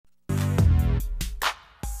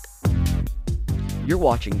You're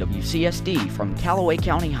watching WCSD from Calloway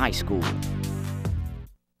County High School.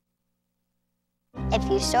 If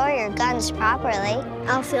you store your guns properly,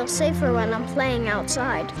 I'll feel safer when I'm playing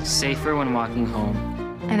outside. Safer when walking home.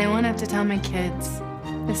 And I won't have to tell my kids,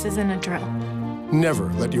 this isn't a drill. Never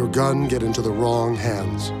let your gun get into the wrong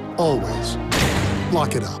hands. Always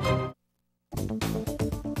lock it up.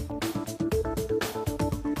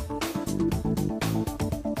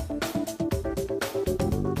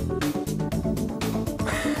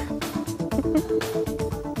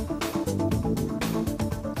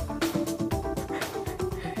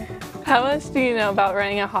 How much do you know about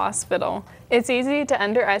running a hospital? It's easy to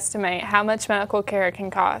underestimate how much medical care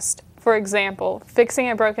can cost. For example, fixing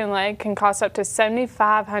a broken leg can cost up to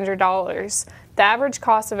 $7,500. The average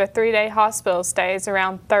cost of a 3-day hospital stay is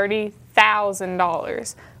around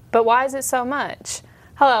 $30,000. But why is it so much?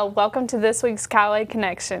 Hello, welcome to this week's Calloway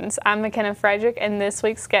Connections. I'm McKenna Frederick, and this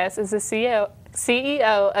week's guest is the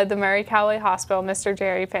CEO of the Murray Calloway Hospital, Mr.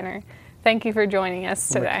 Jerry Penner. Thank you for joining us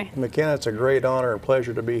today. McKenna, it's a great honor and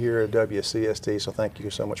pleasure to be here at WCSD, so thank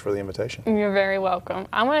you so much for the invitation. You're very welcome.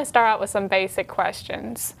 I want to start out with some basic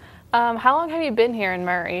questions. How long have you been here in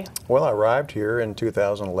Murray? Well, I arrived here in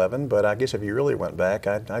 2011, but I guess if you really went back,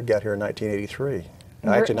 I got here in 1983.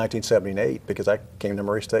 Actually, 1978, because I came to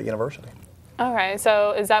Murray State University. Okay,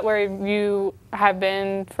 so is that where you have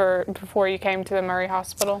been before you came to the Murray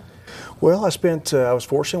Hospital? Well, I was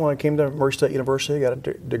fortunate when I came to Murray State University. I got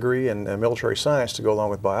a degree in military science to go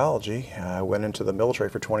along with biology. I went into the military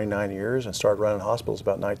for 29 years and started running hospitals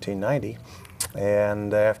about 1990.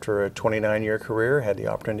 And after a 29-year career, had the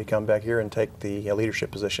opportunity to come back here and take the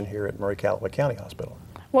leadership position here at Murray Calloway County Hospital.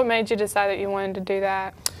 What made you decide that you wanted to do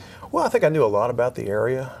that? Well, I think I knew a lot about the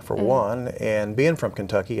area, for one, and being from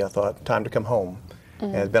Kentucky, I thought, time to come home.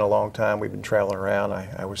 And it's been a long time. We've been traveling around. I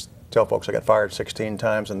always tell folks I got fired 16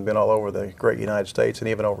 times and been all over the great United States and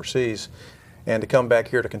even overseas. And to come back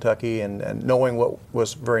here to Kentucky and knowing what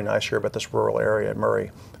was very nice here about this rural area at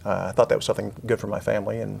Murray, I thought that was something good for my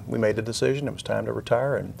family, and we made the decision. It was time to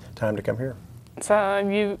retire and time to come here. So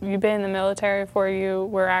you've been in the military before you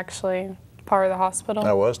were actually part of the hospital?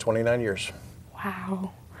 I was, 29 years.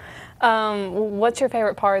 Wow. What's your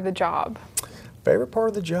favorite part of the job? Favorite part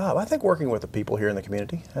of the job? I think working with the people here in the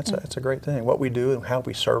community. That's a great thing. What we do and how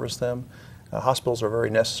we service them. Hospitals are very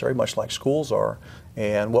necessary, much like schools are.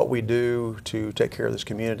 And what we do to take care of this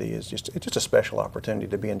community is it's just a special opportunity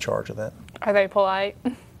to be in charge of that. Are they polite?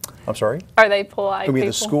 I'm sorry? Are they polite? You mean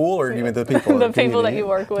the school or you mean the people? The people that you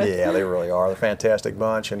work with. Yeah, they really are. They're a fantastic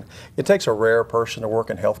bunch. And it takes a rare person to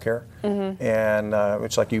work in healthcare. And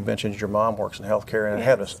it's like you mentioned, your mom works in healthcare, and it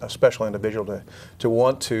had a special individual to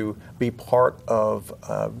want to be part of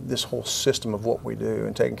this whole system of what we do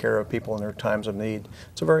and taking care of people in their times of need.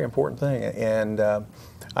 It's a very important thing. And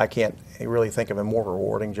I can't really think of a more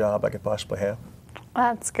rewarding job I could possibly have.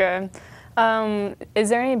 That's good. Is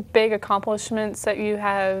there any big accomplishments that you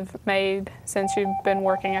have made since you've been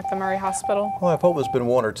working at the Murray Hospital? Well, I hope there's been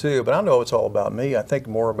one or two, but I know it's all about me. I think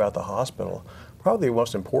more about the hospital. Probably the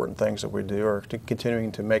most important things that we do are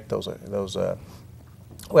continuing to make those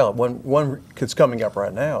well, one that's coming up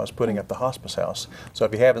right now is putting up the hospice house. So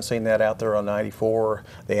if you haven't seen that out there on 94,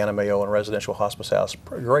 the Anna Mayo and Residential Hospice House,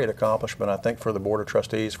 great accomplishment, I think, for the Board of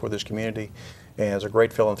Trustees for this community. And it's a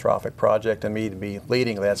great philanthropic project, and me to be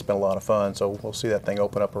leading that's been a lot of fun. So we'll see that thing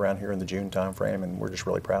open up around here in the June timeframe, and we're just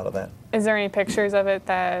really proud of that. Is there any pictures of it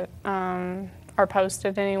that are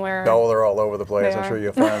posted anywhere? No, they're all over the place. I'm sure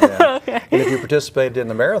you'll find them. Okay. And if you participated in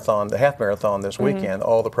the marathon, the half marathon this weekend,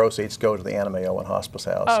 all the proceeds go to the Anna Mayo and Hospice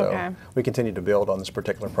House. Okay. So we continue to build on this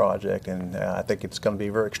particular project, and I think it's going to be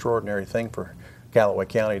a very extraordinary thing for Calloway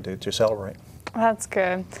County to celebrate. That's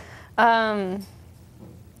good.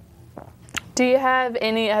 Do you have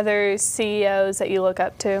any other CEOs that you look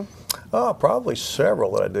up to? Probably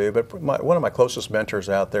several that I do, but one of my closest mentors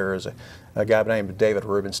out there is a guy named David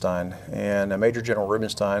Rubenstein. And Major General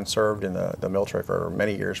Rubenstein served in the military for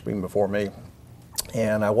many years, even before me.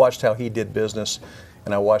 And I watched how he did business,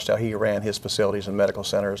 and I watched how he ran his facilities and medical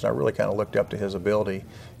centers, and I really kind of looked up to his ability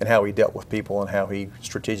and how he dealt with people and how he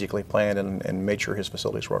strategically planned and made sure his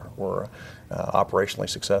facilities were operationally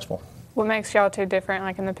successful. What makes y'all two different,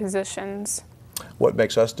 like in the positions? What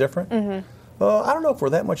makes us different? I don't know if we're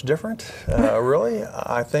that much different, really.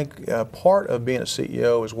 I think part of being a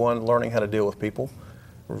CEO is, one, learning how to deal with people.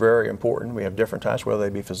 Very important. We have different types, whether they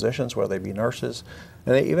be physicians, whether they be nurses,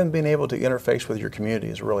 and even being able to interface with your community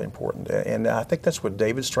is really important. And I think that's what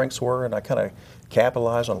David's strengths were, and I kind of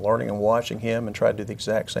capitalized on learning and watching him and tried to do the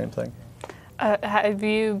exact same thing. Have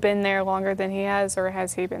you been there longer than he has, or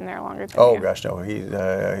has he been there longer than you? Oh gosh, no.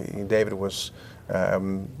 David was a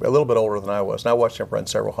little bit older than I was, and I watched him run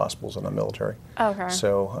several hospitals in the military. Okay.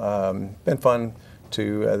 So been fun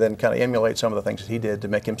to then kind of emulate some of the things that he did to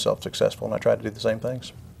make himself successful, and I tried to do the same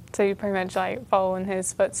things. So you pretty much like follow in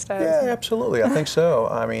his footsteps? Yeah, absolutely. I think so.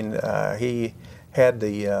 I mean, he had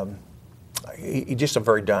he's just a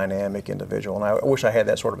very dynamic individual, and I wish I had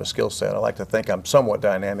that sort of a skill set. I like to think I'm somewhat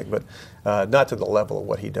dynamic, but not to the level of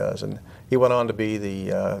what he does. And he went on to be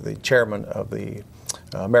the chairman of the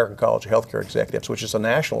American College of Healthcare Executives, which is a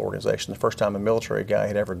national organization, the first time a military guy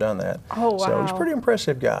had ever done that. Oh, wow. So he's a pretty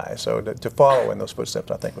impressive guy. So to follow in those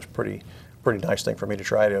footsteps, I think, was pretty nice thing for me to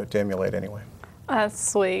try to emulate anyway. That's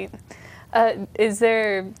sweet. Is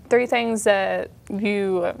there 3 things that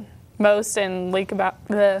you most and least about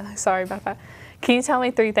sorry about that. Can you tell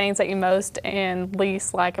me 3 things that you most and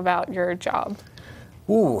least like about your job?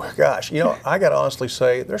 Ooh, gosh, I got to honestly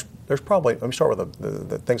say, there's probably, let me start with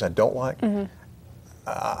the things I don't like. Mm-hmm.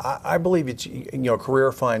 I believe it's, a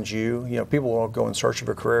career finds you. People will go in search of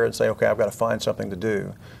a career and say, okay, I've got to find something to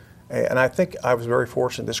do. And I think I was very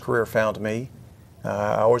fortunate this career found me.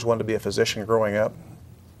 I always wanted to be a physician growing up,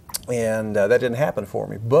 and that didn't happen for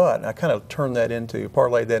me. But I kind of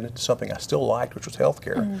parlayed that into something I still liked, which was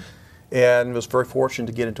healthcare. Mm-hmm. And was very fortunate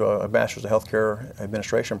to get into a Master's of Healthcare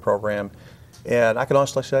Administration program. And I can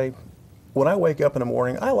honestly say, when I wake up in the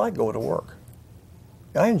morning, I like going to work.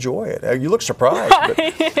 I enjoy it. You look surprised,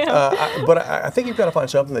 but I think you've got to find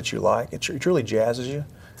something that you like. It really jazzes you.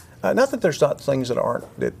 Not that there's not things that aren't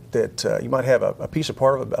that you might have a piece of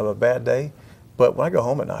part of a bad day, but when I go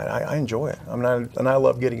home at night, I enjoy it. I mean, and I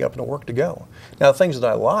love getting up and to work to go. Now, the things that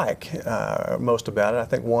I like most about it, I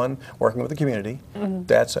think one, working with the community. Mm-hmm.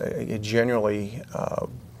 That's a genuinely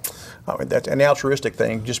that's an altruistic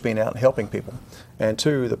thing, just being out and helping people. And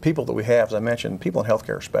 2, the people that we have, as I mentioned, people in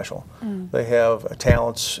healthcare are special. Mm. They have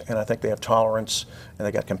talents, and I think they have tolerance, and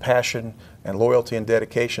they got compassion and loyalty and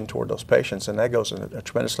dedication toward those patients, and that goes a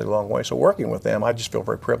tremendously long way. So working with them, I just feel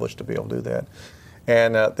very privileged to be able to do that.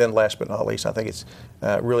 And then last but not least, I think it's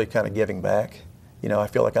really kind of giving back. I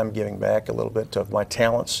feel like I'm giving back a little bit of my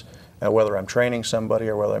talents, whether I'm training somebody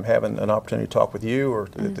or whether I'm having an opportunity to talk with you or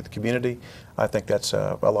the community. I think that's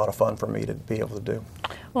a lot of fun for me to be able to do.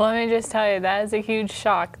 Well, let me just tell you, that is a huge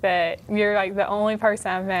shock that you're like the only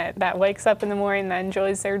person I've met that wakes up in the morning that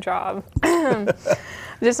enjoys their job.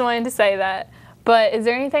 Just wanted to say that. But is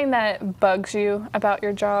there anything that bugs you about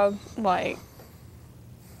your job? Like,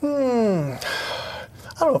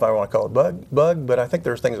 I don't know if I want to call it bug, but I think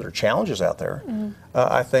there's things that are challenges out there. Mm-hmm.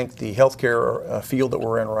 I think the healthcare field that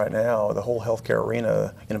we're in right now, the whole healthcare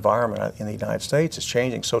arena environment in the United States is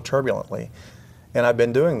changing so turbulently. And I've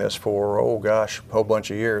been doing this for, a whole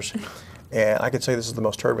bunch of years. And I could say this is the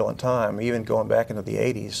most turbulent time, even going back into the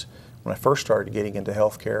 80s when I first started getting into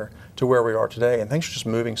healthcare to where we are today. And things are just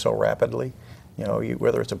moving so rapidly.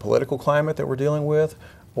 Whether it's a political climate that we're dealing with,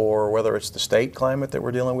 or whether it's the state climate that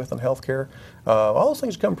we're dealing with in healthcare, all those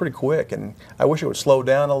things come pretty quick, and I wish it would slow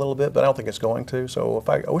down a little bit, but I don't think it's going to. So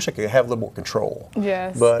I wish I could have a little more control.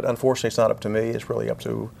 Yes. But unfortunately, it's not up to me. It's really up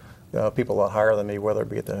to people a lot higher than me, whether it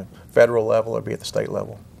be at the federal level or be at the state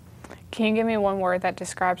level. Can you give me one word that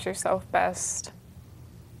describes yourself best?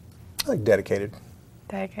 I think dedicated.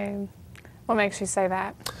 Dedicated. What makes you say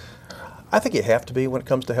that? I think you have to be when it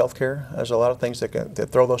comes to healthcare. There's a lot of things that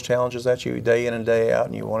throw those challenges at you day in and day out,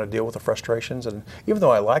 and you want to deal with the frustrations. And even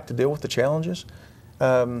though I like to deal with the challenges,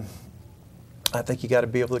 I think you got to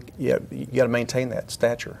be able to, you got to maintain that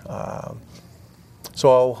stature.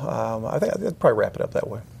 So I think I'd probably wrap it up that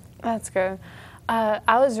way. That's good.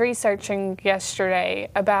 I was researching yesterday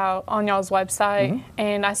on y'all's website, mm-hmm.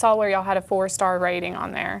 and I saw where y'all had a 4-star rating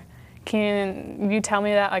on there. Can you tell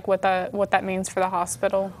me that, like what that means for the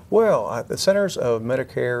hospital? Well, the Centers of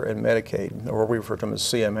Medicare and Medicaid, or we refer to them as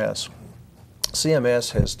CMS.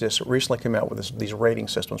 CMS has just recently come out with these rating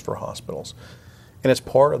systems for hospitals. And it's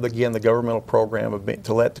part of, again, the governmental program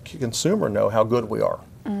to let the consumer know how good we are.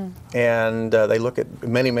 Mm-hmm. And they look at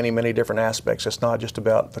many, many, many different aspects. It's not just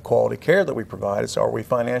about the quality care that we provide. It's, are we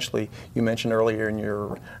financially, you mentioned earlier in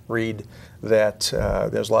your read that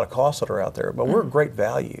there's a lot of costs that are out there, but we're a great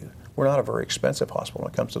value. We're not a very expensive hospital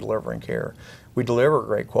when it comes to delivering care. We deliver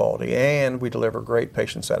great quality and we deliver great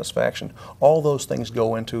patient satisfaction. All those things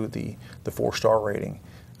go into the 4-star rating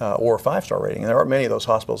or a 5-star rating. And there aren't many of those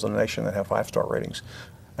hospitals in the nation that have 5-star ratings.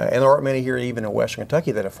 And there aren't many here even in Western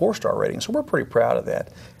Kentucky that have 4-star ratings. So we're pretty proud of that.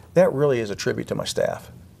 That really is a tribute to my staff.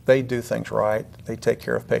 They do things right. They take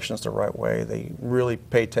care of patients the right way. They really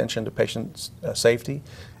pay attention to patient safety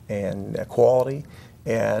and quality.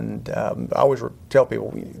 And I always tell people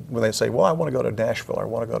when they say, well, I want to go to Nashville or I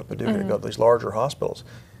want to go to Paducah, to go to these larger hospitals,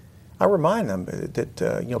 I remind them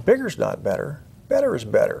that bigger's not better. Better is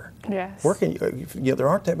better. Yes. There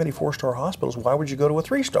aren't that many 4-star hospitals. Why would you go to a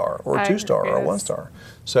 3-star or a 2-star or a 1-star?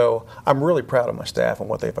 So I'm really proud of my staff and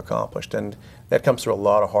what they've accomplished, and that comes through a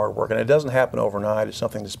lot of hard work. And it doesn't happen overnight. It's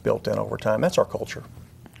something that's built in over time. That's our culture.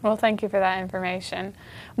 Well, thank you for that information.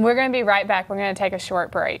 We're going to be right back. We're going to take a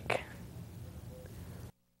short break.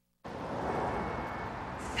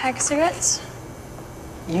 Pack of cigarettes?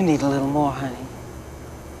 You need a little more, honey.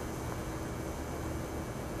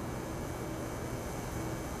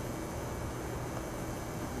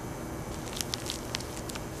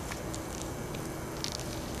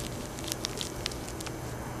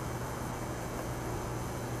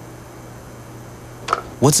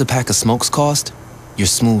 What's a pack of smokes cost? Your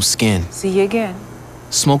smooth skin. See you again.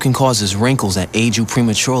 Smoking causes wrinkles that age you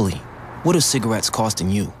prematurely. What are cigarettes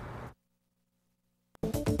costing you?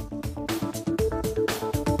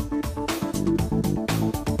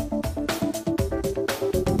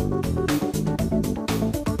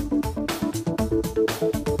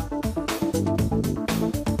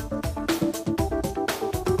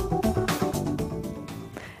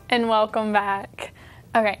 And welcome back.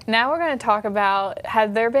 Okay, now we're going to talk about,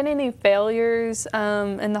 have there been any failures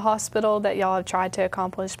in the hospital that y'all have tried to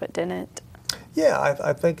accomplish but didn't? Yeah,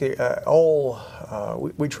 I think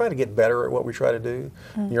we try to get better at what we try to do.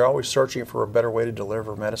 You're always searching for a better way to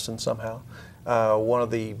deliver medicine somehow. One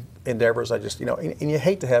of the endeavors and you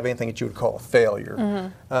hate to have anything that you would call a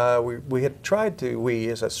failure. We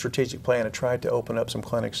as a strategic plan, had tried to open up some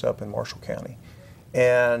clinics up in Marshall County.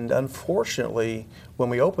 And unfortunately, when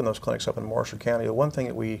we open those clinics up in Marshall County, the one thing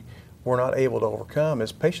that we were not able to overcome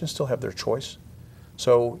is patients still have their choice.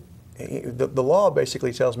 So the law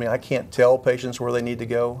basically tells me I can't tell patients where they need to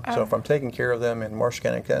go. So if I'm taking care of them in Marshall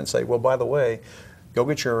County, I can't say, well, by the way, go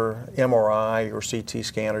get your MRI, your CT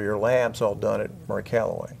scan, or your labs all done at Murray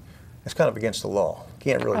Calloway. It's kind of against the law.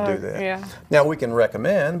 Can't really do that. Yeah. Now we can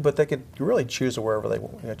recommend, but they could really choose wherever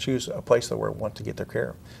they choose a place where they want to get their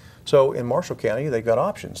care. So in Marshall County, they've got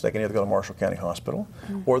options. They can either go to Marshall County Hospital,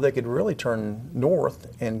 or they could really turn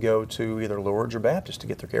north and go to either Lourdes or Baptist to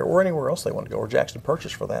get their care, or anywhere else they want to go, or Jackson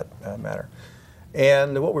Purchase for that matter.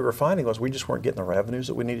 And what we were finding was we just weren't getting the revenues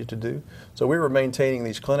that we needed to do. So we were maintaining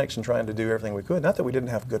these clinics and trying to do everything we could. Not that we didn't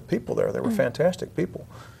have good people there; they were fantastic people,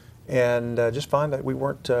 and just find that we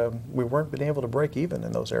weren't being able to break even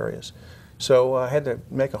in those areas. So I had to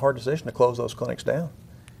make a hard decision to close those clinics down,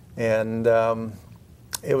 and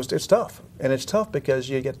it's tough, and it's tough because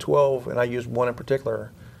you get 12, and I used one in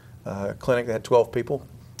particular clinic that had 12 people,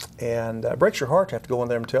 and it breaks your heart to have to go in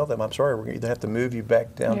there and tell them, I'm sorry, we're going to either have to move you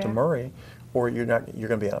back down to Murray, or you're going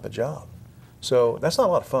to be out of a job. So that's not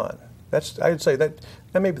a lot of fun. I'd say that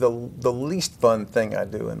may be the least fun thing I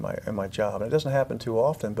do in my job, and it doesn't happen too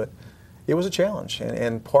often, but it was a challenge,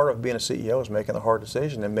 and part of being a CEO is making a hard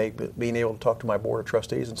decision and being able to talk to my board of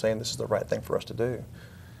trustees and saying this is the right thing for us to do.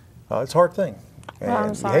 It's a hard thing. Well,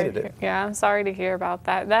 I'm sorry. Hated it. Yeah, I'm sorry to hear about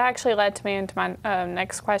that. That actually led to me into my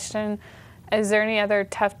next question. Is there any other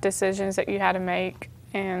tough decisions that you had to make,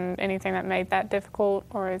 and anything that made that difficult,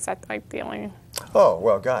 or is that like the only? Oh,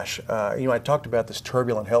 well, gosh. I talked about this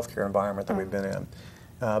turbulent healthcare environment that we've been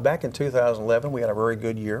in. Back in 2011, we had a very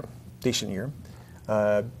good year, decent year.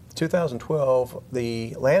 2012,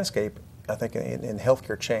 the landscape, I think, in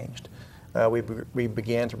healthcare changed. We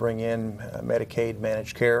began to bring in Medicaid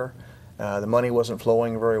managed care. The money wasn't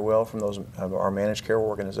flowing very well from those our managed care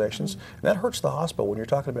organizations, and that hurts the hospital when you're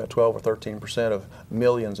talking about 12 or 13% of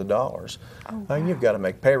millions of dollars. You've got to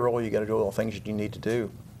make payroll, you've got to do all the things that you need to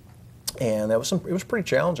do, and it was pretty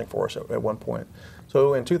challenging for us at one point.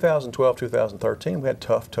 So in 2012, 2013, we had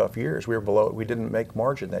tough years. We didn't make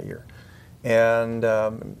margin that year, and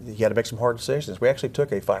you had to make some hard decisions. We actually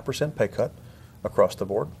took a 5% pay cut across the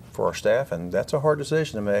board for our staff, and that's a hard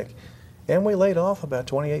decision to make. And we laid off about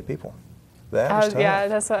 28 people. That was tough. Yeah,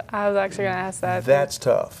 that's what I was actually going to ask that. That's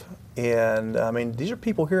tough. And I mean, these are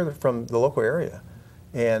people here from the local area.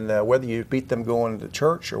 And whether you meet them going to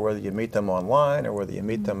church, or whether you meet them online, or whether you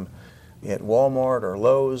meet them at Walmart or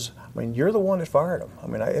Lowe's, I mean, you're the one that fired them. I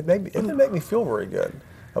mean, it didn't make me feel very good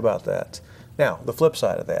about that. Now, the flip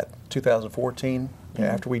side of that, 2014,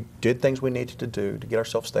 after we did things we needed to do to get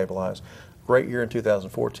ourselves stabilized, great year in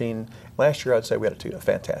 2014. Last year, I'd say we had a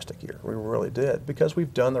fantastic year. We really did, because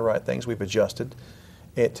we've done the right things. We've adjusted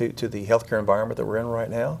it to the healthcare environment that we're in right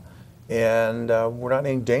now, and we're not in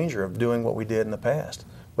any danger of doing what we did in the past.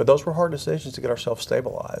 But those were hard decisions to get ourselves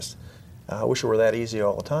stabilized. I wish it were that easy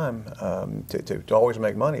all the time to always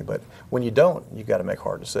make money, but when you don't, you got to make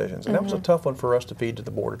hard decisions. And that was a tough one for us to feed to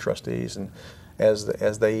the Board of Trustees, and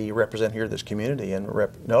as they represent here this community, and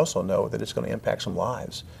also know that it's going to impact some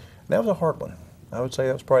lives. And that was a hard one. I would say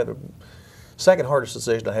that was probably the second hardest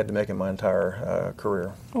decision I had to make in my entire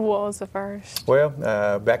career. What was the first? Well,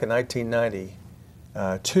 back in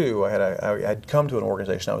 1992, I'd come to an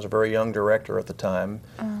organization. I was a very young director at the time,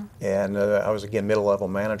 and I was, again, middle-level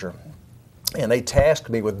manager. And they tasked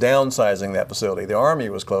me with downsizing that facility. The Army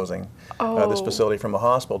was closing this facility from a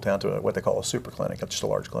hospital down to what they call a super clinic, just a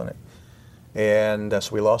large clinic. And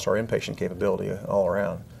so we lost our inpatient capability all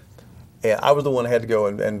around. And I was the one that had to go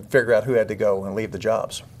and figure out who had to go and leave the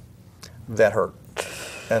jobs. That hurt.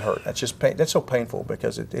 That hurt. That's just that's so painful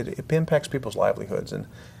because it impacts people's livelihoods. And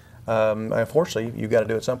unfortunately, you've got to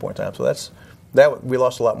do it at some point in time. So we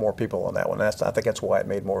lost a lot more people on that one. I think that's why it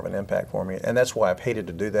made more of an impact for me. And that's why I've hated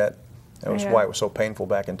to do that. That was why it was so painful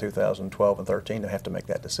back in 2012 and 13 to have to make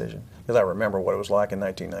that decision, because I remember what it was like in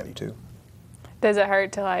 1992. Does it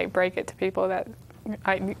hurt to like break it to people that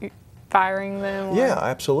firing them? Or? Yeah,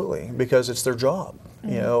 absolutely, because it's their job.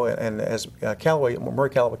 You know, and as Calloway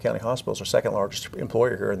County Hospital is our second largest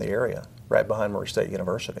employer here in the area, right behind Murray State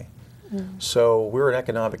University. So we're an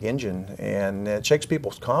economic engine, and it shakes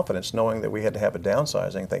people's confidence knowing that we had to have a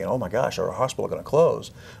downsizing, thinking, oh my gosh, our hospital going to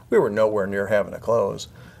close. We were nowhere near having to close.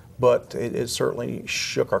 But it certainly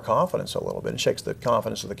shook our confidence a little bit. It shakes the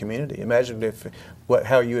confidence of the community. Imagine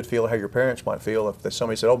how you would feel, how your parents might feel if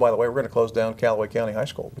somebody said, oh, by the way, we're going to close down Calloway County High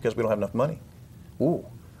School because we don't have enough money. Ooh,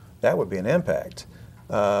 that would be an impact.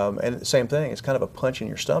 And the same thing, it's kind of a punch in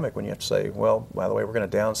your stomach when you have to say, well, by the way, we're going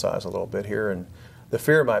to downsize a little bit here. And the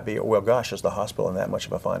fear might be, well, gosh, is the hospital in that much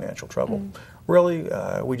of a financial trouble? Really,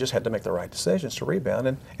 we just had to make the right decisions to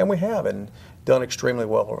rebound, and we have, and done extremely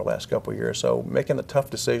well over the last couple of years. So making a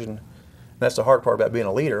tough decision, and that's the hard part about being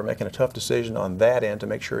a leader, making a tough decision on that end to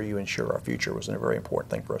make sure you ensure our future was a very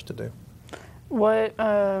important thing for us to do. What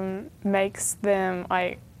makes them,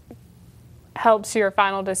 helps your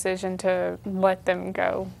final decision to let them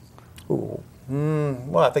go? Ooh.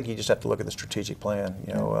 Well, I think you just have to look at the strategic plan.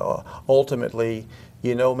 You know, ultimately,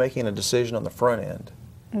 making a decision on the front end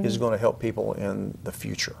is going to help people in the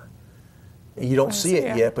future. You don't see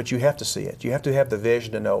it yet, but you have to see it. You have to have the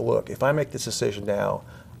vision to know, look, if I make this decision now,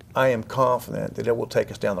 I am confident that it will take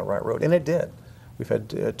us down the right road. And it did. We've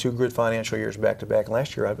had 2 good financial years back to back.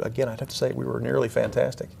 Last year, again, I'd have to say we were nearly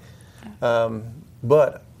fantastic.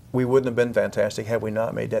 But we wouldn't have been fantastic had we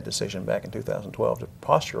not made that decision back in 2012 to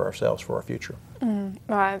posture ourselves for our future.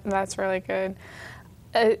 That's really good.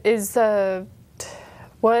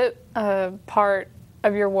 What part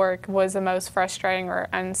of your work was the most frustrating or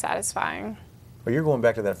unsatisfying? Well, you're going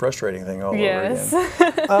back to that frustrating thing all over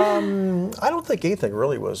again. I don't think anything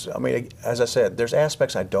really was. I mean, as I said, there's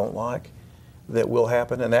aspects I don't like that will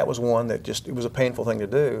happen, and that was one that it was a painful thing to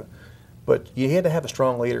do. But you had to have a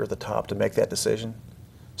strong leader at the top to make that decision.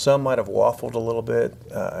 Some might have waffled a little bit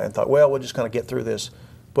and thought, well, we'll just kind of get through this.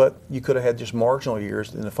 But you could have had just marginal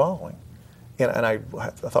years in the following. And I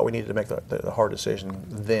thought we needed to make the hard decision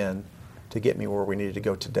then to get me where we needed to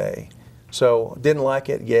go today. So didn't like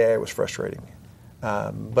it. Yeah, it was frustrating.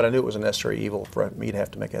 But I knew it was a necessary evil for me to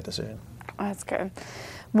have to make that decision. That's good.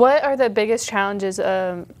 What are the biggest challenges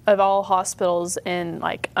of all hospitals in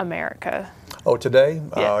America? Oh, today?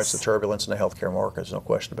 Yes. It's the turbulence in the healthcare market. There's no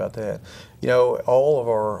question about that. All of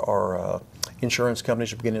our insurance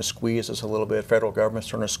companies are beginning to squeeze us a little bit. Federal government's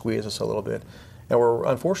trying to squeeze us a little bit. And we're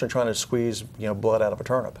unfortunately trying to squeeze blood out of a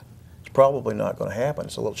turnip. It's probably not going to happen.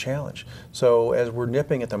 It's a little challenge. So as we're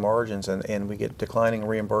nipping at the margins and we get declining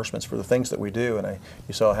reimbursements for the things that we do, and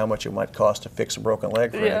you saw how much it might cost to fix a broken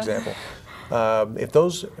leg, for example. If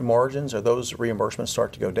those margins or those reimbursements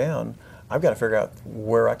start to go down, I've got to figure out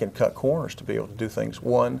where I can cut corners to be able to do things.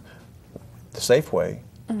 One, the safe way,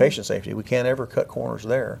 patient safety. We can't ever cut corners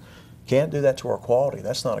there. Can't do that to our quality.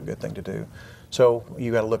 That's not a good thing to do. So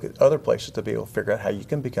you got to look at other places to be able to figure out how you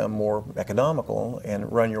can become more economical and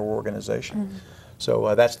run your organization.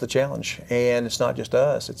 So that's the challenge. And it's not just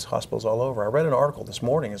us, it's hospitals all over. I read an article this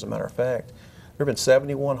morning, as a matter of fact. There have been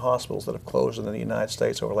 71 hospitals that have closed in the United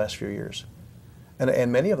States over the last few years.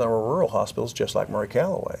 And many of them are rural hospitals, just like Murray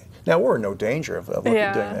Calloway. Now, we're in no danger of doing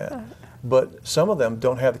that. But some of them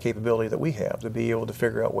don't have the capability that we have to be able to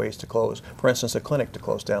figure out ways to close. For instance, a clinic to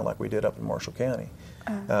close down like we did up in Marshall County.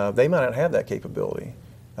 They might not have that capability,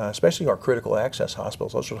 especially our critical access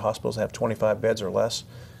hospitals. Those are hospitals that have 25 beds or less.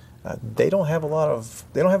 They don't have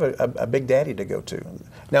a big daddy to go to.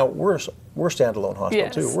 Now, we're a standalone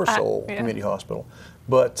hospital too. We're a sole community hospital.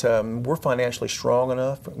 But we're financially strong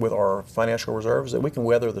enough with our financial reserves that we can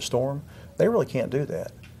weather the storm. They really can't do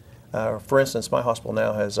that. For instance, my hospital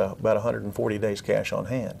now has about 140 days cash on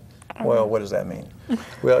hand. Well, what does that mean?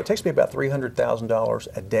 Well, it takes me about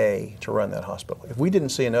 $300,000 a day to run that hospital. If we didn't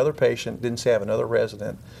see another patient, didn't have another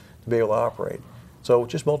resident to be able to operate, so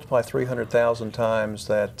just multiply 300,000 times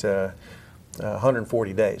that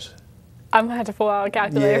 140 days. I'm going to have to pull out a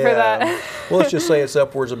calculator for that. Well, let's just say it's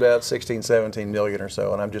upwards about 16, 17 million or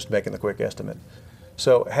so, and I'm just making the quick estimate.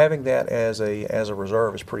 So having that as a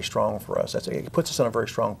reserve is pretty strong for us. It puts us in a very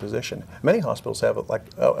strong position. Many hospitals have like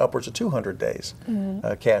upwards of 200 days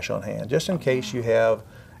cash on hand, just in case you have,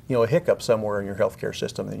 a hiccup somewhere in your healthcare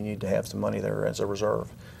system and you need to have some money there as a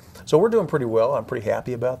reserve. So we're doing pretty well. I'm pretty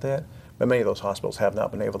happy about that. But many of those hospitals have not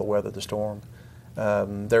been able to weather the storm.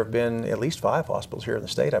 There have been at least 5 hospitals here in the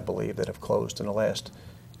state, I believe, that have closed in the last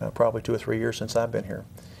probably 2 or 3 years since I've been here.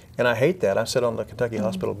 And I hate that. I sit on the Kentucky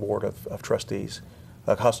Hospital Board of Trustees,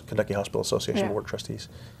 Kentucky Hospital Association Board of Trustees.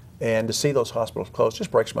 And to see those hospitals close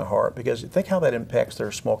just breaks my heart, because think how that impacts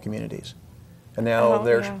their small communities. And now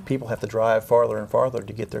people have to drive farther and farther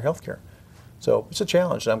to get their health care. So it's a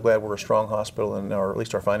challenge, and I'm glad we're a strong hospital, and or at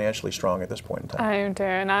least are financially strong at this point in time. I am too,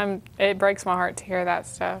 and it breaks my heart to hear that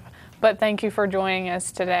stuff. But thank you for joining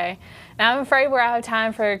us today. Now, I'm afraid we're out of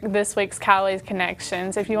time for this week's Calloway's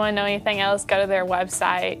Connections. If you want to know anything else, go to their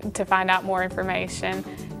website to find out more information.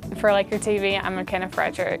 For Laker TV, I'm McKenna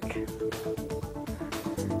Frederick.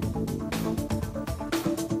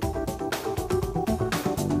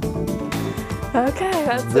 Okay,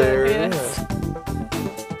 that's there it. It is.